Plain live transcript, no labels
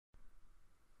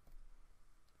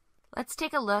Let's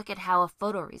take a look at how a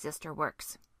photoresistor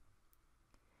works.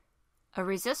 A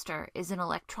resistor is an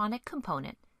electronic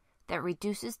component that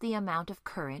reduces the amount of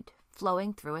current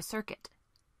flowing through a circuit.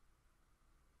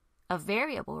 A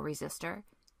variable resistor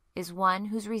is one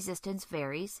whose resistance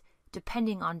varies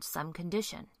depending on some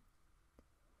condition.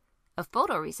 A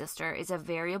photoresistor is a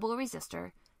variable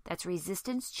resistor that's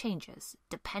resistance changes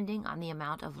depending on the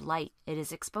amount of light it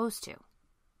is exposed to.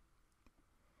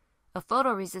 A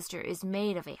photoresistor is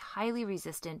made of a highly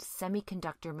resistant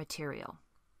semiconductor material.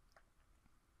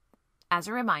 As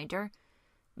a reminder,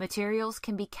 materials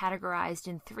can be categorized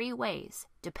in three ways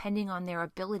depending on their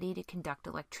ability to conduct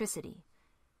electricity.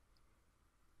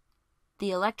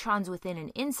 The electrons within an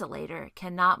insulator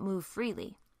cannot move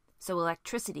freely, so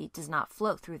electricity does not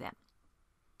flow through them.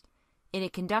 In a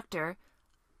conductor,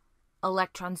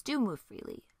 electrons do move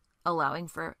freely, allowing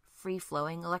for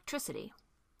free-flowing electricity.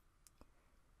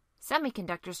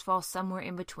 Semiconductors fall somewhere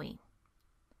in between.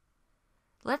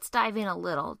 Let's dive in a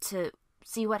little to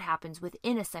see what happens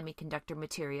within a semiconductor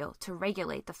material to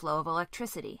regulate the flow of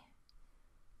electricity.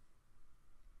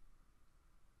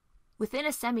 Within a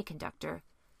semiconductor,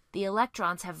 the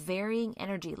electrons have varying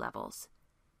energy levels,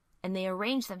 and they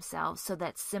arrange themselves so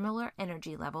that similar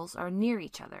energy levels are near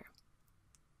each other.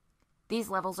 These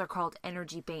levels are called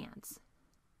energy bands.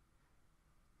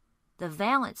 The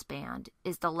valence band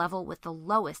is the level with the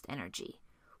lowest energy,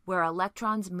 where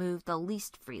electrons move the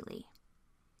least freely.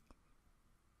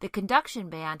 The conduction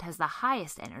band has the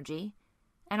highest energy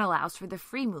and allows for the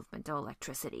free movement of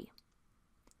electricity.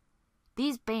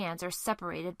 These bands are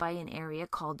separated by an area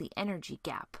called the energy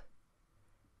gap.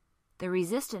 The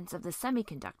resistance of the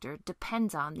semiconductor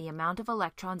depends on the amount of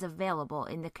electrons available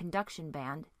in the conduction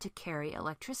band to carry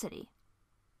electricity.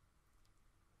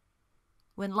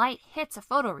 When light hits a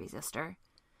photoresistor,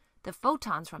 the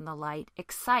photons from the light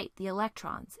excite the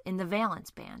electrons in the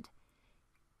valence band,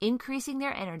 increasing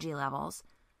their energy levels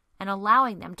and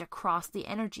allowing them to cross the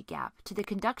energy gap to the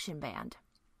conduction band.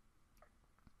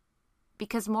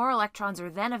 Because more electrons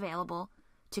are then available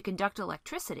to conduct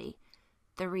electricity,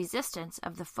 the resistance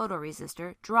of the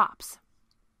photoresistor drops.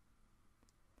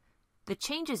 The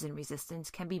changes in resistance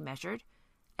can be measured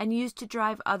and used to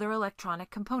drive other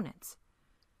electronic components.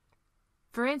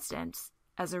 For instance,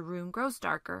 as a room grows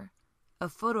darker, a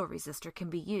photoresistor can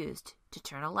be used to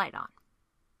turn a light on.